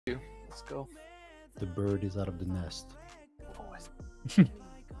Let's go. The bird is out of the nest.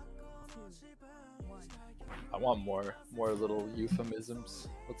 I want more little euphemisms.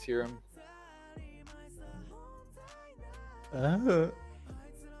 Let's hear them.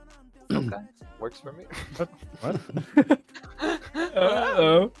 Okay, works for me. What?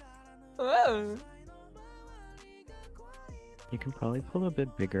 Uh-oh. Oh. You can probably pull a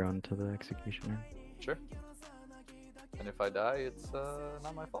bit bigger onto the executioner. Sure. And if I die, it's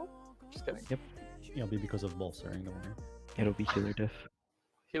not my fault. Just kidding. Yep. It'll be because of ball staring, don't worry. It'll be healer diff.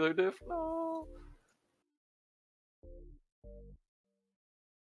 Healer diff? No.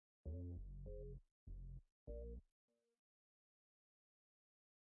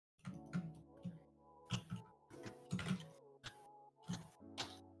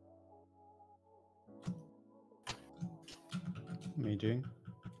 Maging.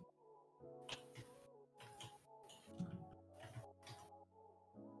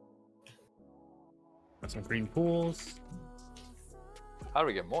 Got some green pools. How do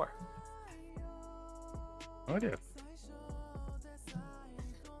we get more? Oh yeah.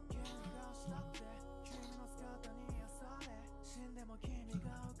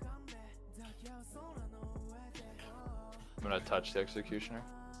 I'm gonna touch the executioner.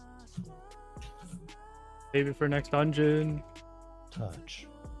 Save it for next dungeon. Touch.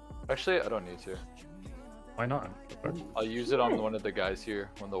 Actually, I don't need to. Why not? I'll use it on one of the guys here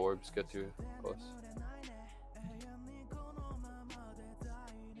when the orbs get too close.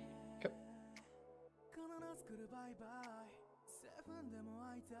 Okay.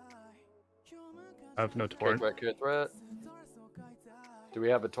 I have no Okay, torrent. threat. Do we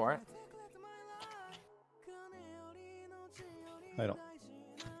have a torrent? I don't.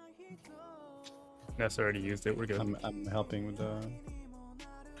 Ness already used it. We're good. I'm helping with the.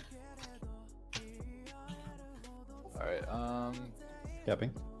 Alright,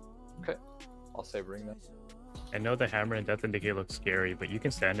 Capping. okay. I'll save ring then. I know the hammer and death and decay looks scary, but you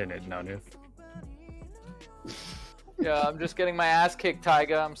can stand in it now, dude. Yeah, I'm just getting my ass kicked,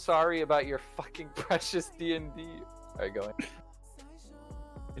 Taiga. I'm sorry about your fucking precious D&D. Alright, going.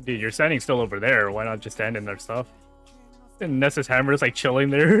 Dude, you're standing still over there. Why not just stand in their stuff? And Ness's hammer is like chilling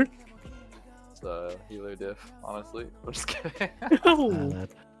there. It's a healer diff, honestly. I'm just kidding.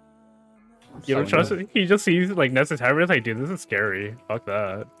 You don't trust it? He just sees like Ness's hammer. It's like, dude, this is scary. Fuck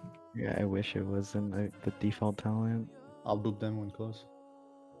that. Yeah, I wish it wasn't the default talent. I'll boop them when close.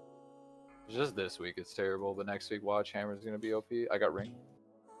 Just this week it's terrible, but next week watch hammer's gonna be OP. I got ring.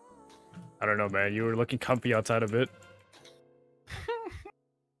 I don't know, man. You were looking comfy outside of it.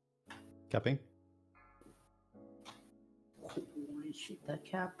 Capping. Holy shit, that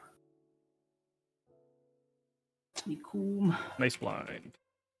cap. Be cool. Nice blind.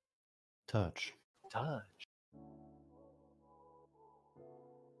 Touch. Touch.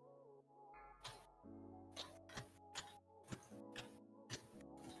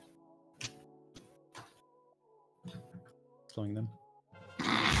 Slowing them.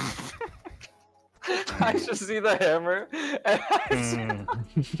 I just see the hammer and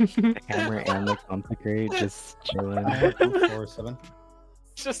Hammer and the consecrate just chilling. 4, 7.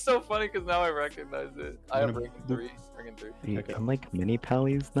 it's just so funny because now I recognize it. I have ring in 3. Ring in 3. Hey, Okay. unlike mini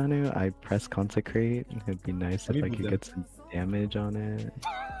pallies, Nanu, I press consecrate. It'd be nice Let if me I move could them. get some damage on it.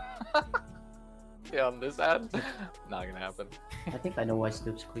 Yeah, on this ad, not gonna happen. I think I know why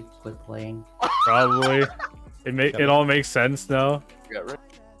Stoops quit playing. Probably. It all makes sense now. You got ring.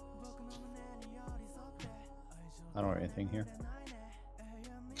 I don't want anything here.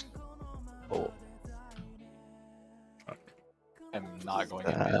 Oh. I'm not going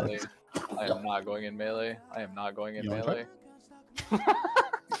in melee. I am not going in melee. I am not going in You wanna melee.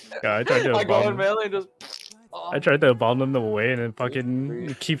 Yeah, I tried to I go in bomb. melee and just. I tried to bomb them away and then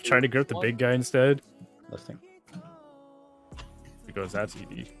fucking keep trying to grip the big guy instead. Last thing. Because that's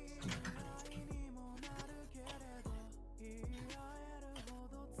easy.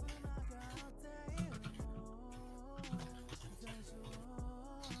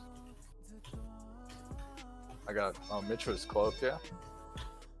 I got. Oh, Mitch was cloaked, yeah.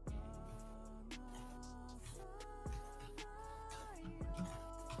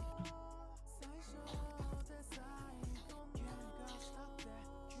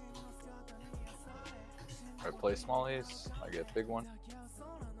 I play smallies. I get big one.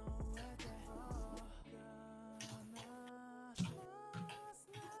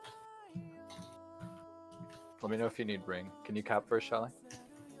 Let me know if you need ring. Can you cap first, Shelly?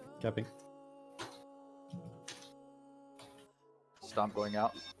 Capping. Stomp going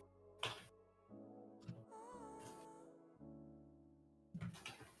out.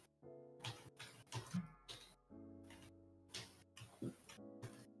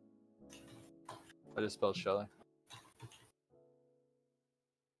 I just spelled Shelly.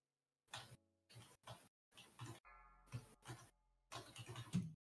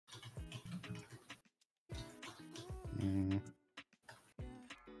 I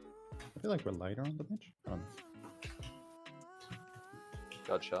feel like we're lighter on the bench. I don't know.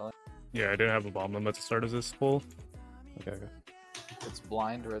 Got Shelly. Yeah, I didn't have a bomb limit at the start of this pool. Okay, okay. It's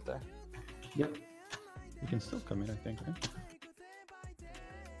blind right there. Yep. You can still come in, I think, right?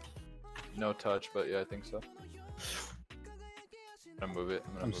 No touch, but yeah, I think so. I'm gonna move it.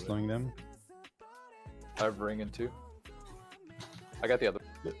 I'm slowing them. I have ring in 2. I got the other.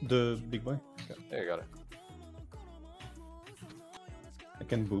 The big boy. Okay. There, you got it. I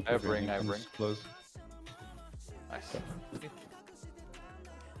can boop. I have if ring, I have anything's ring. Close. Nice.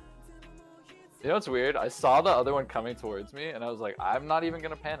 You know what's weird? I saw the other one coming towards me, and I was like, I'm not even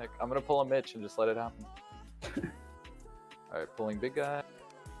gonna panic. I'm gonna pull a Mitch and just let it happen. Alright, pulling big guy.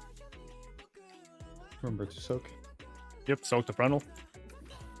 Remember to soak. Yep, soak the frontal.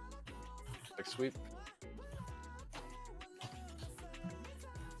 Big sweep.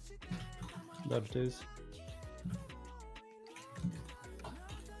 That it is.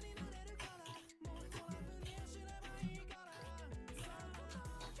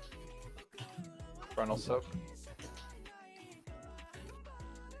 Frontal soak.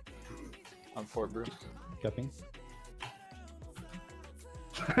 On Fort Brew. Capping.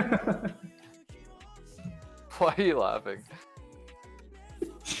 Why are you laughing?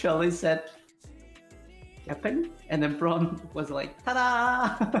 Shelly said, "Captain," and then Braun was like,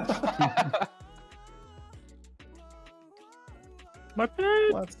 "Ta-da!" My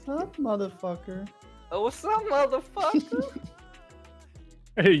pet! What's up, motherfucker? Oh, what's up, motherfucker?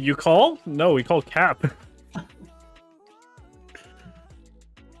 Hey, you call? No, we call Cap.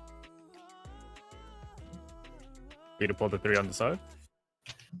 Need to pull the 3 on the side.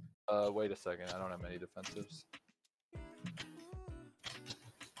 Wait a second. I don't have many defensives.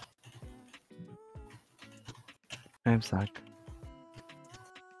 I have Zach.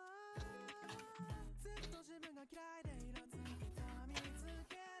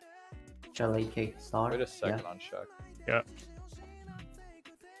 Shelly kick star. Wait a second Yeah. on Shaq. Yeah.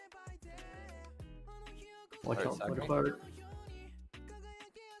 Watch Alright, out for the sack me. bird.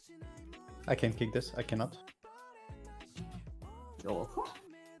 I can kick this. I cannot. You're welcome.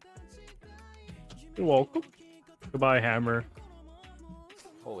 You're welcome. Goodbye, Hammer.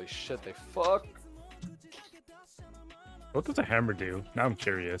 Holy shit, they fuck. What does a hammer do? Now I'm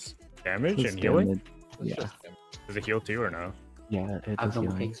curious. Damage It's and healing? damage. It's Yeah. just him. Does it heal too or no? Yeah, it I've does no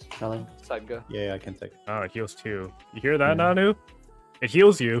healing. kicks, Shelly. Side go. Yeah, I can take. Oh, it heals too. You hear that, Yeah. Nanu? It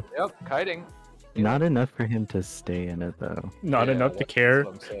heals you. Yep, kiting. Not enough for him to stay in it though. Not Yeah, enough to that's care.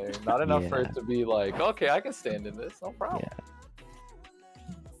 what I'm saying. Not enough for Yeah. it to be like, okay, I can stand in this, no problem. Yeah.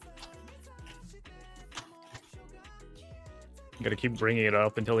 You gotta keep bringing it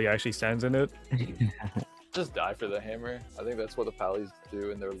up until he actually stands in it. Just die for the hammer. I think that's what the Pallies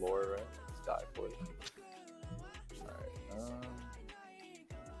do in their lore, right? Just die for it. Alright,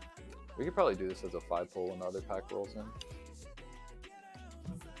 we could probably do this as a 5-pull when the other pack rolls in.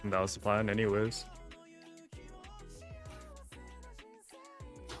 And that was the plan anyways.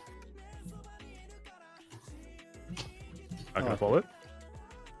 Not gonna Oh. pull it?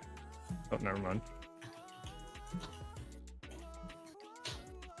 Oh, never mind.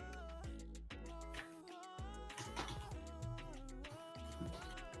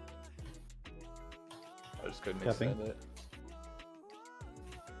 I just couldn't Capping. extend it.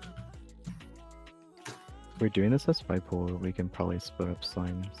 If we're doing this as 5-pull, we can probably split up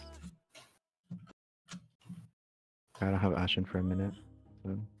slimes. I don't have Ashen for a minute.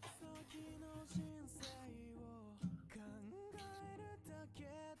 So.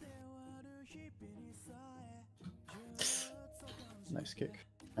 Nice kick.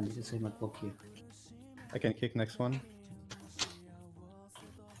 I need to say my book here. I can kick next one.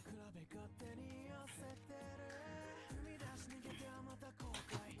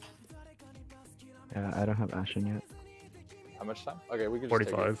 Yeah, I don't have Ashen yet. How much time? Okay, we can just take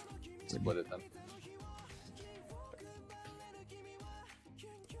 45. it. Split it then.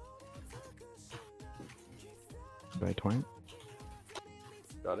 Do I twine?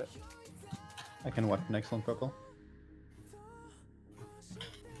 Got it. I can what? Next one, purple.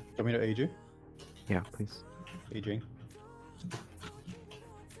 Want me to age you? Yeah, please. Aging.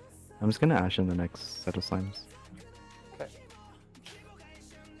 I'm just gonna Ashen the next set of slimes. Okay.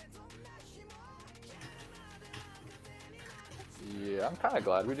 Yeah, I'm kind of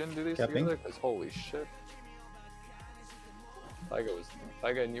glad we didn't do these Capping. together, because holy shit.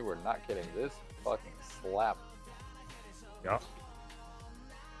 Taiga and you were not kidding. This fucking slap. Yeah.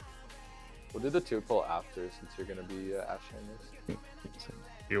 We'll do the 2 pull after since you're gonna be Ashen this.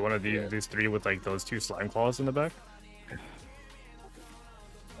 Do you want to do these 3 with like those 2 slime claws in the back?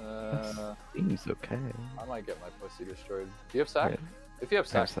 Seems okay. I might get my pussy destroyed. Do you have sack? Yeah. If you have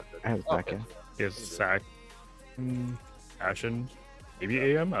sack, I have sack, okay. yeah. Is sack, Ashen, maybe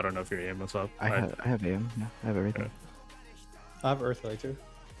AM? I don't know if your AM was up. I have AM. Yeah, I have everything. I have Earth Lily too.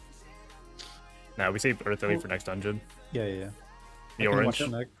 Nah, we save Earth Lily for next dungeon. Yeah, yeah, yeah. The I can orange. watch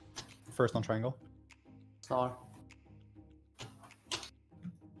next. First on triangle. Star.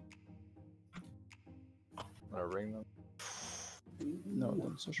 I'm gonna ring them. No,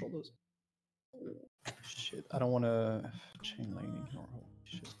 don't social those. Shit, I don't want to chain lightning. Or holy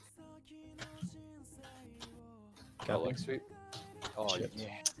shit. Got leg sweep. Oh Shit. yeah.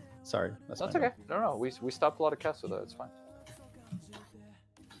 Sorry, that's That's fine. okay. No, we stopped a lot of casts with that. It's fine.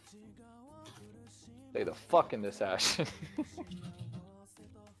 Stay the fuck in this ash.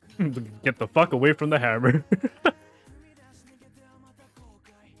 Get the fuck away from the hammer. Oh,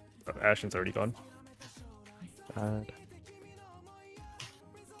 Ashen's already gone. Bad.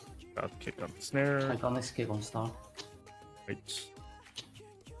 Got the kick on the snare. I got next kick on Star. Right.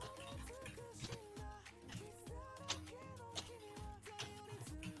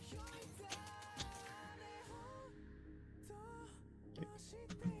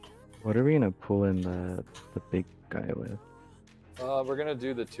 What are we gonna pull in the big guy with? We're gonna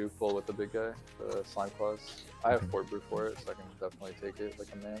do the 2 pull with the big guy, the slime claws. I have Fort Brew for it, so I can definitely take it like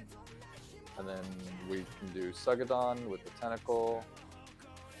a man. And then we can do Sugadon with the tentacle.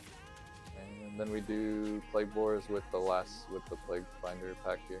 And then we do Plague Boars with the Plague Finder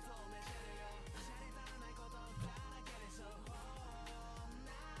pack here.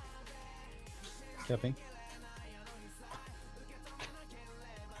 Stepping.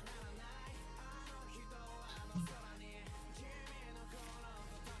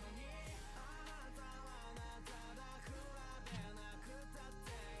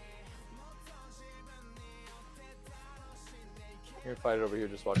 You're gonna fight it over here,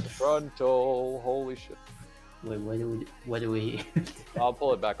 just watch the frontal. Holy shit. Wait, where do we? I'll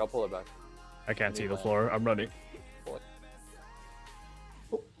pull it back, I can't see the floor. I'm running. Pull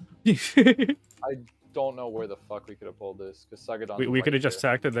we I don't know where the fuck we could have pulled this, because Sugadon. we could have just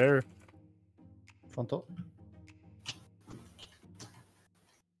sacked it there. Frontal.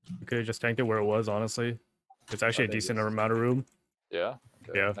 We could have just tanked it where it was, honestly. It's actually a think decent it's- amount of room. Yeah?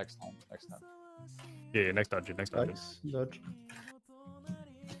 Okay, Yeah. Next time. Yeah, next dungeon, next dungeon. Nice. Dodge.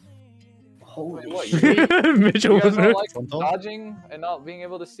 Holy Wait, what? shit! Mitchell You guys was don't like Frontal? dodging and not being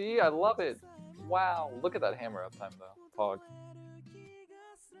able to see? I love it. Wow. Look at that hammer uptime, though. Pog.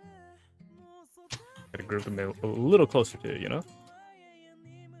 Gotta group them a little closer to it, you know?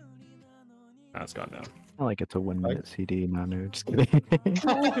 Ah, it's gone now. Not like it's a 1 minute CD. No, just kidding.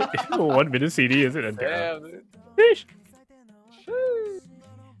 1 minute CD, isn't it? Damn, dude. Sheesh. Sheesh.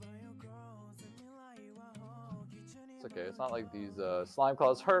 It's okay. It's not like these slime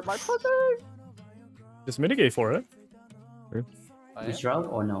claws hurt my pussy. Just mitigate for it. I This am? route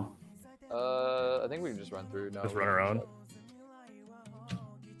or no? I think we can just run through. No, Just we run can around.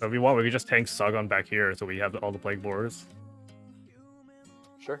 So if we want, we could just tank Sugon back here so we have all the Plague Boars.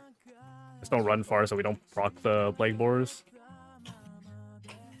 Sure. Just don't run far so we don't proc the Plague Boars.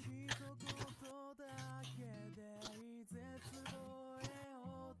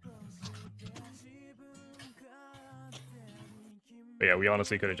 But yeah, we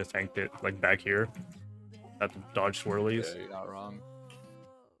honestly could have just tanked it like back here. At the dodge swirlies. Yeah, you're not wrong.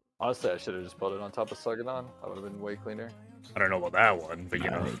 Honestly, I should have just put it on top of Sugadon. That would have been way cleaner. I don't know about that one, but you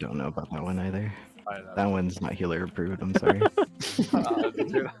I know. don't know about that one either. I know. That one's not healer approved. I'm sorry.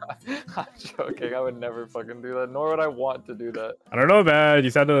 Dude, I'm joking. I would never fucking do that, nor would I want to do that. I don't know, man. You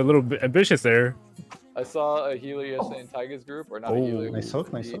sounded a little bit ambitious there. I saw a healer yesterday in Tyga's group, or not a healer. Oh. Nice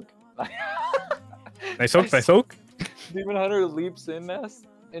soak, nice soak. Nice soak, nice soak. Demon Hunter leaps in nest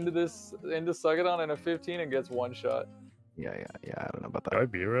into Sugadon in a 15 and gets one shot. Yeah. I don't know about Do I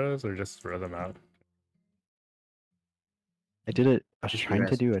that. B-res or just throw them out? I did it. I was Just trying to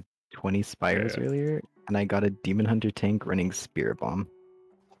rest. do a 20 spires Yeah. earlier, and I got a Demon Hunter tank running Spirit Bomb.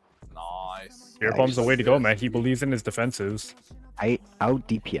 Nice. Spear Bomb's the way to go, man. He believes in his defensives. I out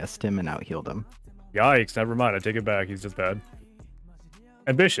DPS'd him and out healed him. Yikes, never mind. I take it back. He's just bad.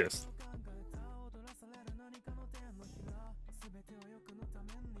 Ambitious.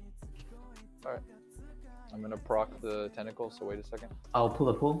 Alright. I'm gonna proc the tentacle, so wait a second. I'll pull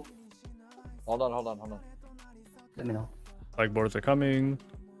a pull. Hold on. Let me know. Plague boards are coming.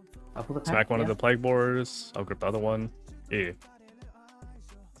 I'll pull the pack. Smack one of yeah. the plague boards. I'll grip the other one. Yeah.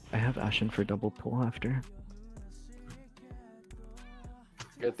 I have Ashen for double pull after.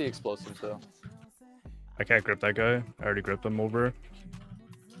 Get the explosives though. I can't grip that guy. I already gripped him over.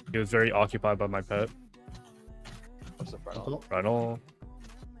 He was very occupied by my pet. What's the front? Frontal.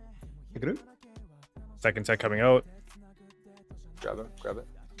 Agree? Second set coming out. Grab him. Grab it.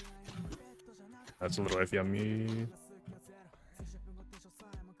 That's a little iffy on me.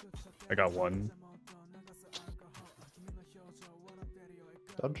 I got one.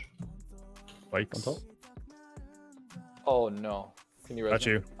 Dodge. Bikes. On top. Oh no. Can you Got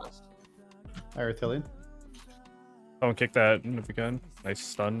you. Aerithelian. Don't kick that if you can. Nice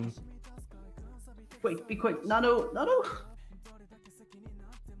stun. Quick, be quick. Nano.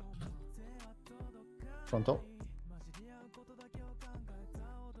 Frontal.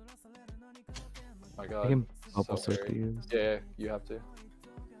 My I god. can so bubble surf hairy. these. Yeah, you have to.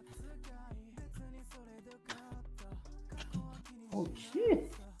 Oh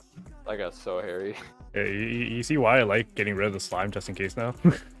shit. That got so hairy. Yeah, you see why I like getting rid of the slime just in case now?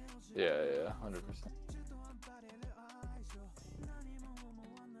 Yeah, 100%.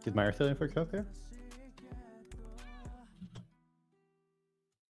 Did my Aerithelian fuck up here?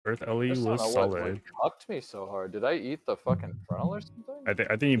 Earth Ellie Just don't was know solid. what cucked me so hard. Did I eat the fucking frontal or something? I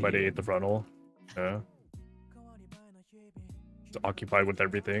think you might have ate the frontal. Yeah. It's occupied with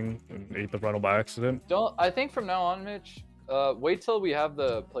everything and ate the frontal by accident. Don't. I think from now on, Mitch. Wait till we have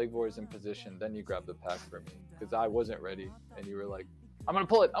the plague wars in position, then you grab the pack for me, because I wasn't ready, and you were like, "I'm gonna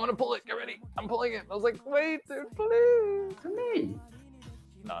pull it. I'm gonna pull it. Get ready. I'm pulling it." I was like, "Wait, dude, please." Come in.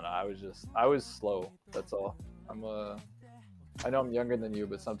 No, I was slow. That's all. I know I'm younger than you,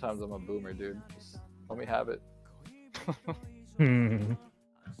 but sometimes I'm a boomer, dude. Just let me have it.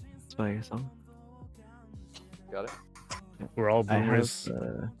 That's by yourself. Got it. We're all I have, boomers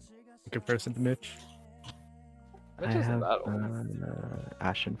in comparison to Mitch. Mitch I isn't have that old.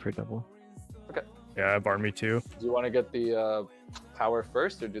 Ashen for double. Yeah, bar me too. Do you want to get the power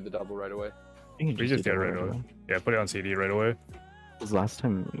first, or do the double right away? You can We just do get it double right away. Yeah, put it on CD right away. Because last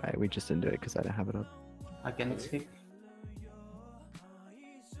time we just didn't do it because I didn't have it up. Again, it's kick.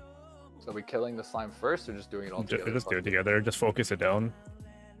 So are we killing the slime first, or just doing it all together? Just do it together. Just focus it down.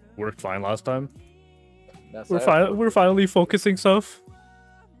 Worked fine last time. That's it. We're finally focusing stuff.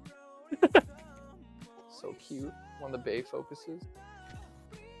 So cute when the bay focuses.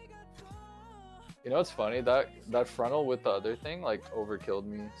 You know what's funny? That frontal with the other thing like overkilled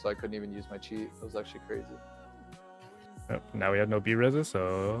me, so I couldn't even use my cheat. It was actually crazy. Yep, now we have no B resist,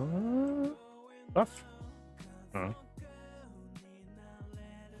 so tough. I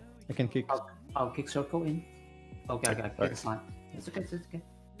can kick. I'll kick circle in. Okay, Okay, it's fine. It's okay, it's okay.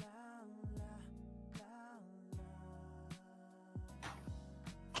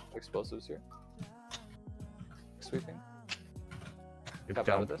 Explosives here. Sweeping. Good Tap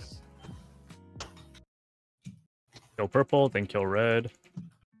out of job. this. Kill purple, then kill red.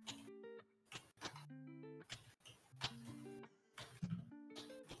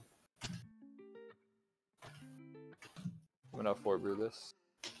 I'm gonna forward brew this.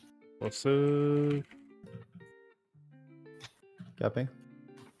 What's Gapping.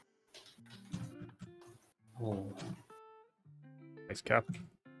 Oh. nice cap?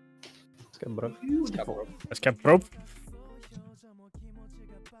 Let's get bro. Beautiful. Nice cap, bro.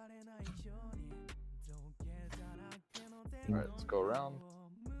 Alright, let's go around.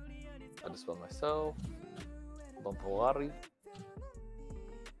 I dispel myself. Don't worry.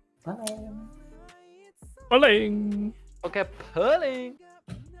 Bye. Pulling. Okay, pulling.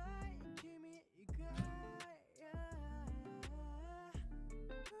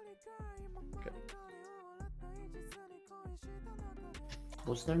 Okay.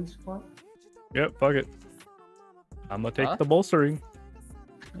 Bolstering squad? Yep, fuck it. I'm gonna take Huh? the bolstering.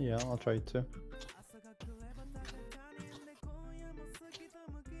 Yeah, I'll try it too.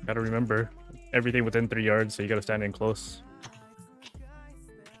 Gotta remember, everything within 3 yards, so you gotta stand in close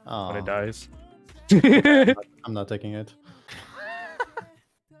when it dies. I'm not taking it.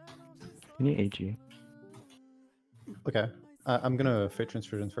 Can you AG? Okay. I'm gonna Fate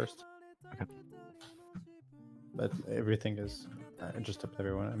Transfusion first. Okay. But everything is just up to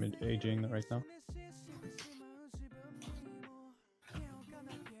everyone. I'm aging right now.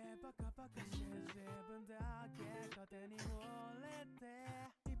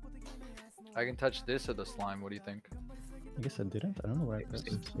 I can touch this or the slime. What do you think? I guess I didn't. I don't know where I pressed.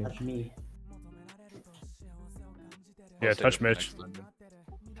 Touch me. Yeah, I'll save touch it for Mitch. next time, dude.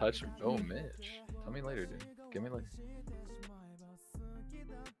 Touch. Oh, Mitch. Tell me later, dude. Give me later.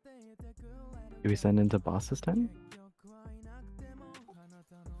 Do we send into boss this time?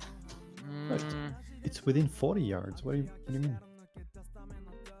 Mm, It's within 40 yards. What do you mean?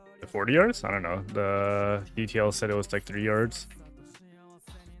 The 40 yards? I don't know. The details said it was like 3 yards.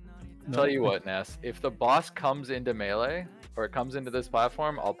 No. Tell you what, Ness. If the boss comes into melee or it comes into this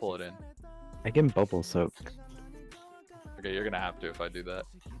platform, I'll pull it in. I can bubble soak. Okay, you're gonna have to if I do that.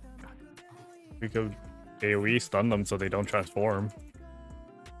 We could AoE stun them so they don't transform.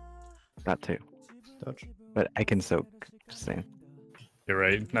 That too. Dodge. But I can soak. Just saying. You're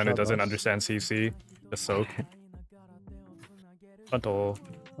right. Nana Shot doesn't boss. understand CC. Just soak. Until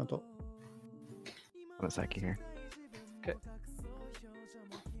Until. I'm a Saki here. Okay.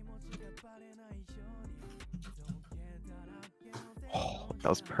 Oh, that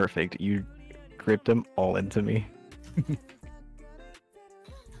was perfect. You gripped them all into me.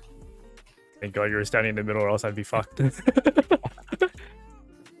 thank God you were standing in the middle, or else I'd be fucked.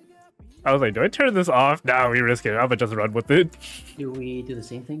 I was like, do I turn this off? Nah, we risk it. I'm gonna just run with it. Do we do the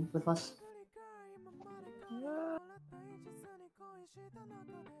same thing with us?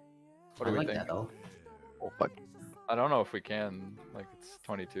 What I do we like think? that though. Oh fuck. I don't know if we can. Like, it's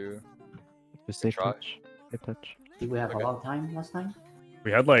 22. Just safe Try. touch. Safe touch. Did we have Okay. a lot of time last time?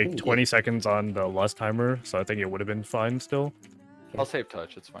 We had I like think we 20 did. seconds on the lust timer, so I think it would have been fine still. I'll save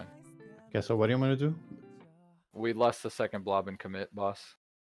touch. It's fine. Okay, so what do you want me to do? We lust the second blob and commit, boss.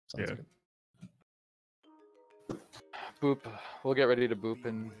 Sounds Yeah. good. Boop. We'll get ready to boop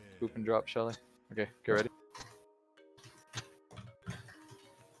and drop, Shelly. Okay, get ready.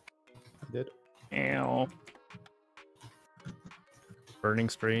 I did. Ow. Burning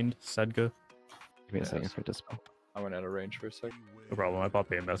Strained, Sedga. Give me a second Yes. for dispel. I went out of range for a sec. No problem, I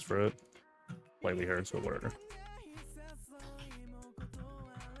popped AMS for it. Slightly hurt, so whatever.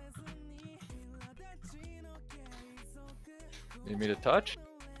 Need me to touch?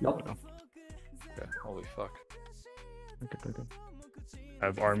 Nope. Okay, holy fuck. Okay. I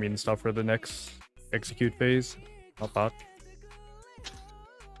have army and stuff for the next execute phase. Not bad.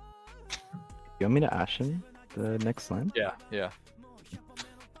 You want me to Ashen the next line? Yeah, yeah.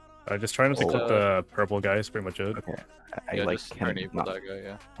 Just try not to clip the purple guy is pretty much it. Okay. I Yeah, like just turn evil cannot, that guy,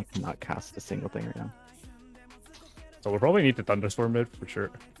 yeah. I cannot cast a single thing right now. So we'll probably need to thunderstorm it for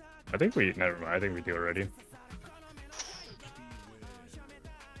sure. I think we never mind, I think we do already.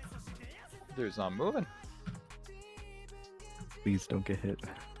 Dude's not moving. Please don't get hit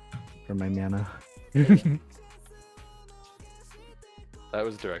for my mana. That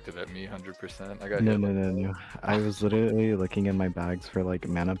was directed at me 100%. I got No, hit. no. I was literally looking in my bags for like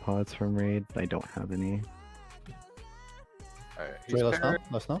mana pods from raid. I don't have any. Alright, Should we let's know?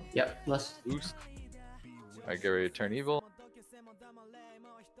 Let's know? Yep. Let's. Boost. Alright, get ready to turn evil.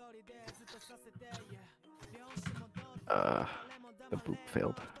 The boop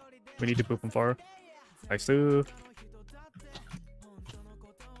failed. We need to poop him far. Nice too.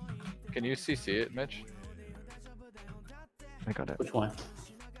 Can you CC it, Mitch? I got it. Which one?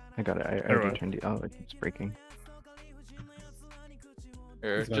 I got it. I Alright. already turned it. Oh, it keeps breaking.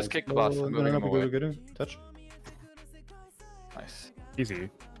 Here, He's just gonna- kick the boss. Oh, I'm no, moving no, him no, away. we're good. Touch. Nice. Easy.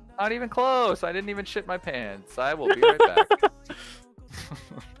 Not even close. I didn't even shit my pants. I will be right back.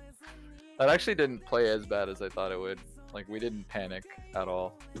 That actually didn't play as bad as I thought it would. Like, we didn't panic at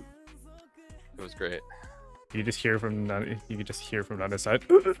all. It was great. You just hear from you can just hear from the other side.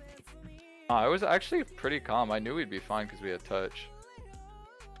 I was actually pretty calm. I knew we'd be fine because we had touch.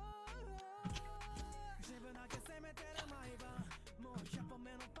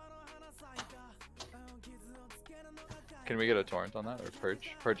 Can we get a torrent on that or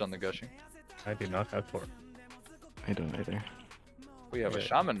purge? Purge on the gushing. I do not have four. I don't either. We have a Okay.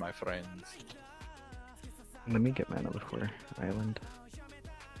 shaman, my friends. Let me get mana before island.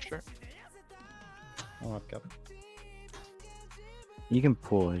 Sure. I'll have cap. You can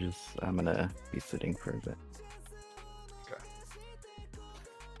pull. I'm gonna be sitting for a bit. Okay.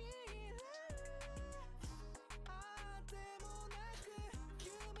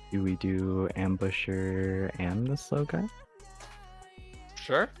 Do we do ambusher and the slow guy?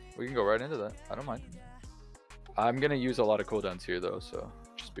 Sure. We can go right into that. I don't mind. I'm gonna use a lot of cooldowns here though, so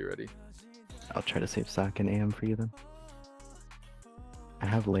just be ready. I'll try to save Sack and AM for you then. I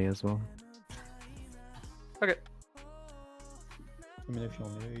have Lay as well. Okay. I mean, if you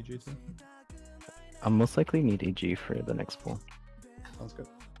only AG too. I'll most likely need AG for the next pull. Sounds good.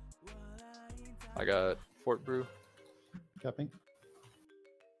 I got Fort Brew. Capping.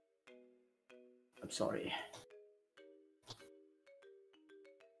 I'm sorry.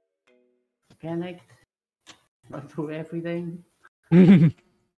 Panicked. Run through everything. Dude,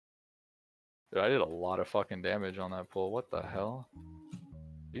 I did a lot of fucking damage on that pull. What the hell?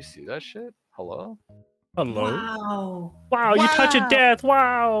 You see that shit? Hello? Hello. Wow. Wow, you touch a death.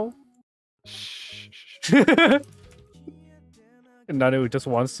 Wow. Shh. And Nanu just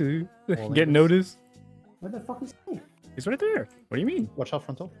wants to Well, get then- noticed. Where the fuck is he? He's right there. What do you mean? Watch out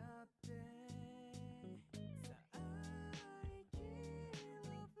frontal.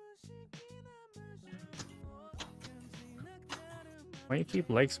 Why you keep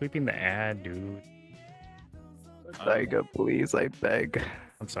leg sweeping the ad, dude? Tiger, please, I beg.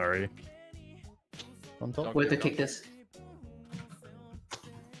 I'm sorry. On top. Where to kick this?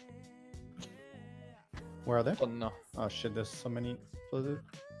 Where are they? Oh no. Oh shit, there's so many flooded.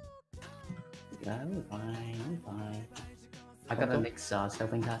 Yeah, we're fine, we're fine. I got the next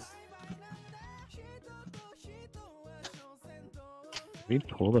stealthing cast. Did we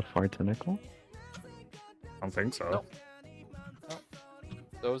pull the far tentacle? I don't think so. No.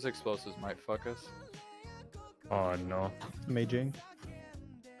 Those explosives might fuck us. Oh no. Maging.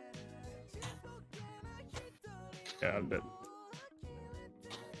 Yeah, I'm dead.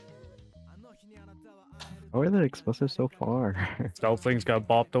 How are the explosives so far? Stealth things got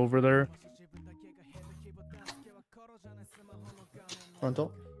bopped over there.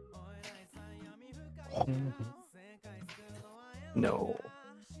 Frontal. No.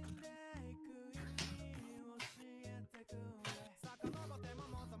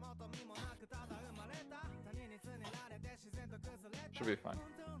 Should be fine.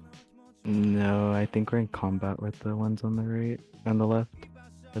 No, I think we're in combat with the ones on the right and the left.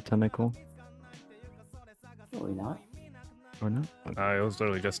 The tentacle. No, we're not. Or no? It was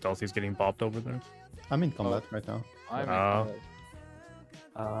literally just stealthies getting bopped over there. I'm in combat right now. I'm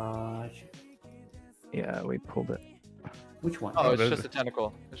Yeah, we pulled it. Which one? Oh, it's there's just a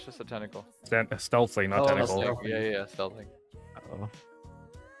tentacle. It's just a tentacle. Stealthing, not Oh, tentacle. stealth. Yeah, stealthing. Oh.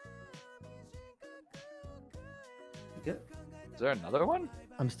 Good. Is there another one?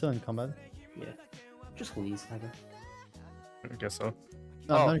 I'm still in combat. Yeah. Just please, Tiger. I guess so.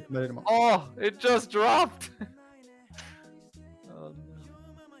 No, Oh. I'm not in combat anymore. Oh, it just dropped. Oh,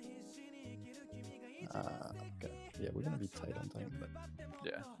 Okay. Yeah, we're gonna be tight on time, but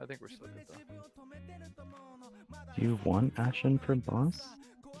yeah, I think we're still good though. Do you want Ashen for boss?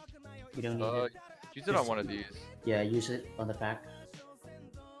 You don't need it. Use it on one of these. Yeah, use it on the pack.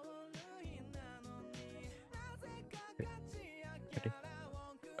 Ready?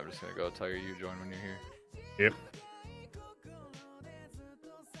 I'm just gonna go Tiger, you join when you're here. Yep.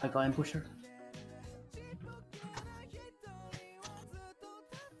 I got Ambusher.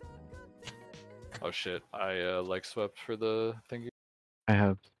 Oh shit, I leg swept for the thingy. I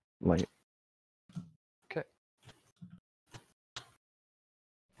have light. Okay.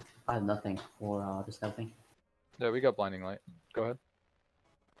 I have nothing for the stealthing. Yeah, we got blinding light. Go ahead.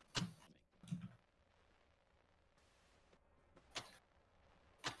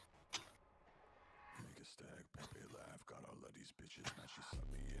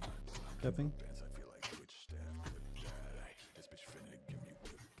 capping.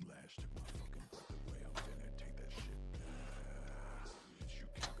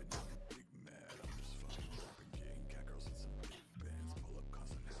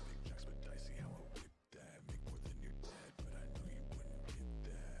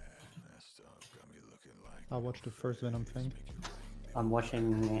 I'll watch the first Venom thing. I'm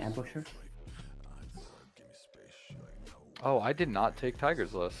watching Ambusher. Oh, I did not take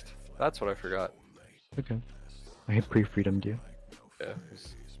Tiger's list. That's what I forgot. Okay. I had pre-freedomed you. Yeah,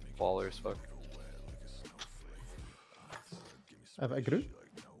 he's baller as fuck. Have I grew?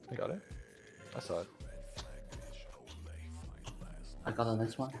 Got it? I saw it. I got the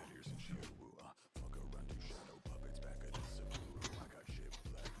next one.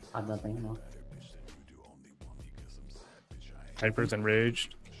 I have nothing more. Hyper's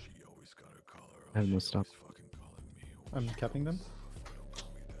enraged. I have no stop. I'm capping them.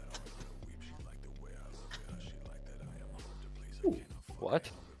 What?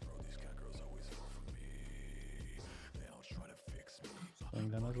 Killing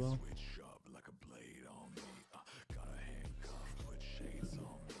them as well.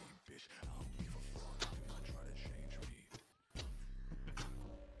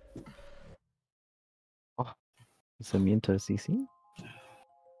 Oh, it's immune to CC?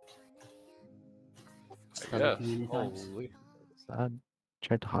 Yeah. Many times. Holy. Sad.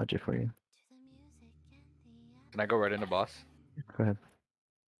 Tried to hodge it for you. Can I go right into boss? Go ahead.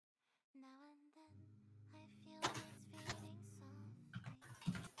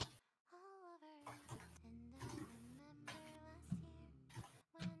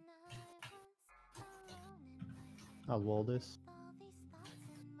 I'll wall this.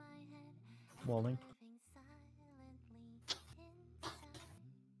 Walling.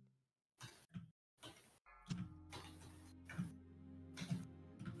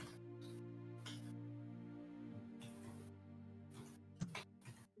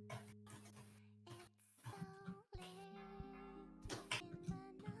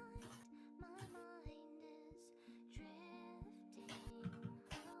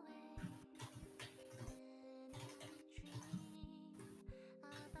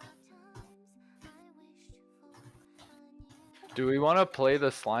 Do we want to play the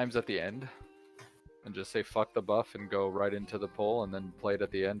slimes at the end? And just say fuck the buff and go right into the pull and then play it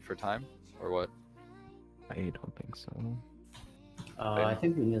at the end for time? Or what? I don't think so. I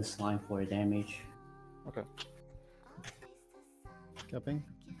think we need a slime for damage. Okay. Capping.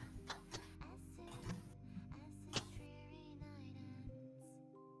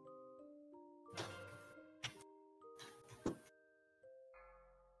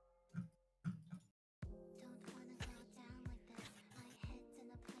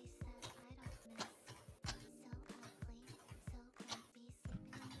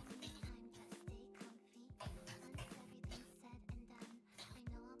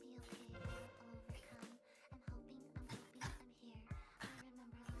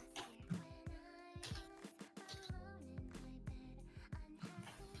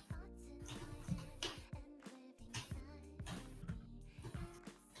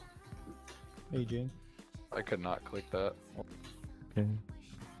 AJ. I could not click that. Okay.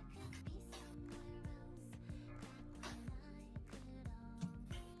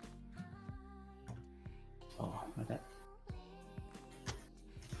 Oh, my bad.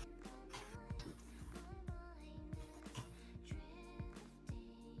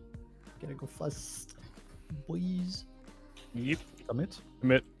 Gotta go fast, boys. Yep. Commit.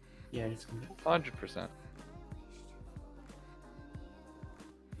 Commit. Yeah, it's gonna be. 100%.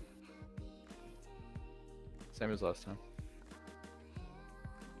 Same as last time.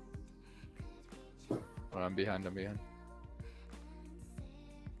 When I'm behind, I'm behind.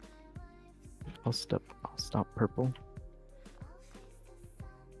 I'll stop purple.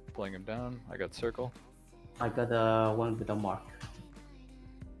 Pulling him down. I got circle. I got one with a mark.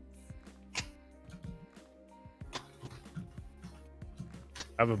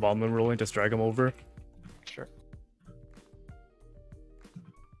 I have a bomb rolling, just drag him over. Sure.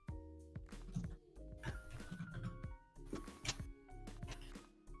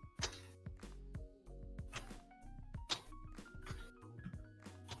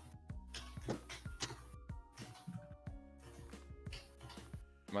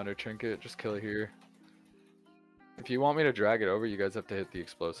 Minor trinket, just kill it here. If you want me to drag it over, you guys have to hit the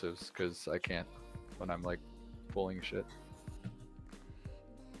explosives, because I can't when I'm like pulling shit.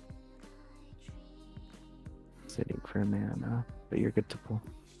 Sitting for mana, but you're good to pull.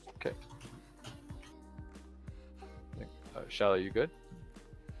 Okay. Shallow, you good?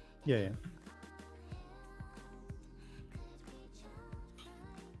 Yeah, yeah.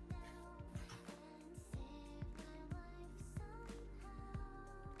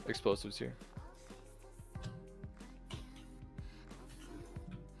 Explosives here.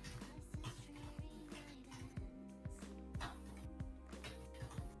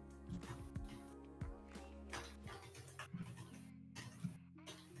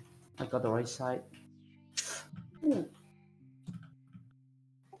 I got the right side.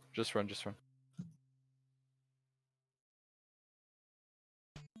 Just run, just run.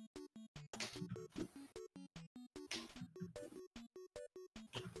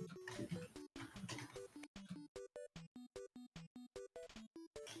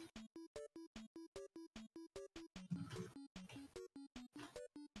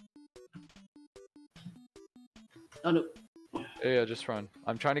 Oh no, Yeah, just run.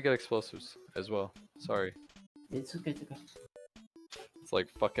 I'm trying to get explosives as well. Sorry. it's okay, it's okay. It's like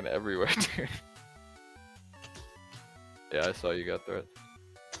fucking everywhere, dude. Yeah, I saw you got threat.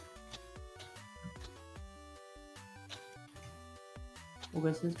 Who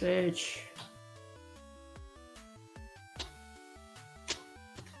gets this bitch?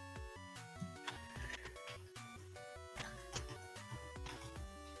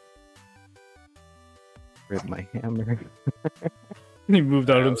 Rip my hammer. He moved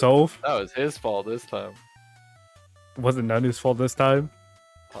out Yeah, himself. That was his fault this time. Wasn't none his fault this time.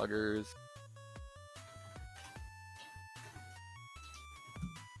 Huggers.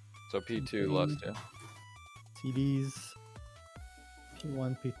 So P2 lost, yeah. TDs.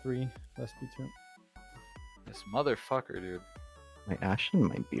 P1, P3, less P2. This motherfucker, dude. My Ashen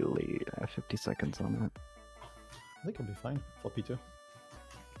might be late. I have 50 seconds on it. I think it'll be fine for P2.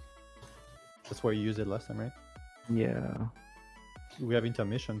 That's where you used it last time, right? Yeah. We have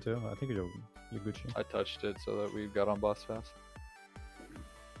intermission too. I think you're good. Shane. I touched it so that we got on boss fast.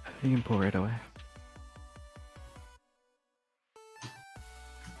 You can pull right away.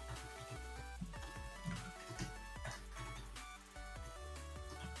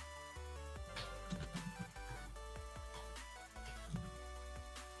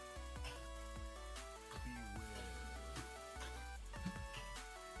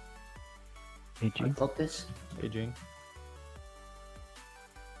 I AG. got this. Aging.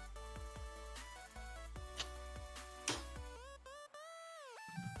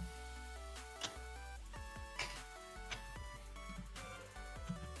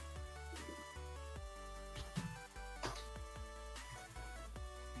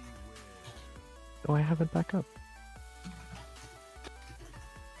 Oh, I have it back up.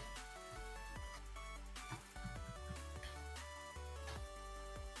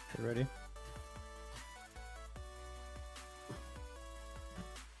 You ready?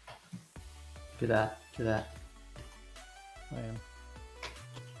 Do that. Do that. I am.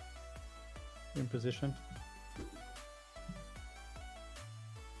 In position.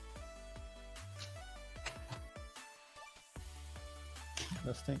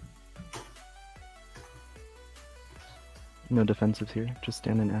 Last thing. No defensives here. Just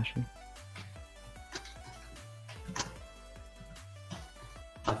stand and Ashy.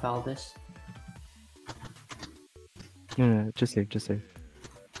 I fouled this. No, just save, just save.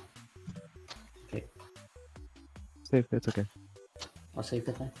 Okay. Save, it's okay. I'll save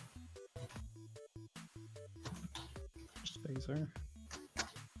the thing. Spacer.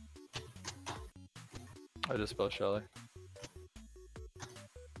 I just spelled Shelly.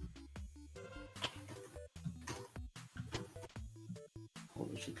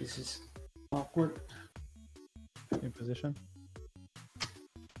 Holy shit, this is awkward. In position.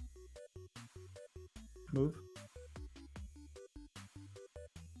 Move.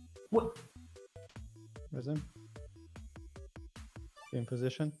 What? Risen. In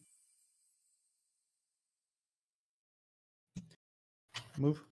position.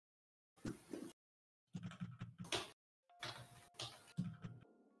 Move.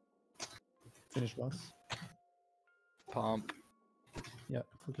 Finish boss. Pump. Yeah,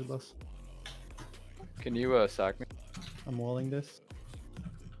 focus boss. Can you sack me? I'm walling this.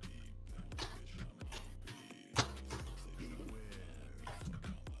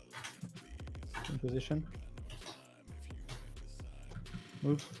 In position.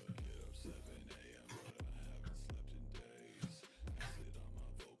 Move.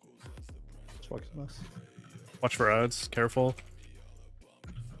 Focus boss. Watch for ads. Careful.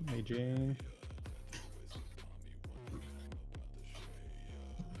 Aging.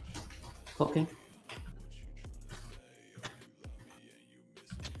 Cooking.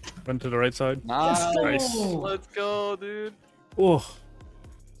 Went to the right side. Nice. Nice. Let's go, dude. Oh,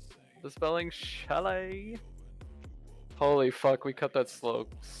 Dispelling Shelly. Holy fuck, we cut that slow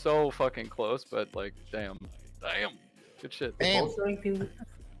so fucking close, but like, damn. Damn. Good shit. They both doing two.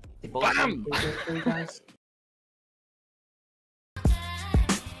 They both doing two, guys.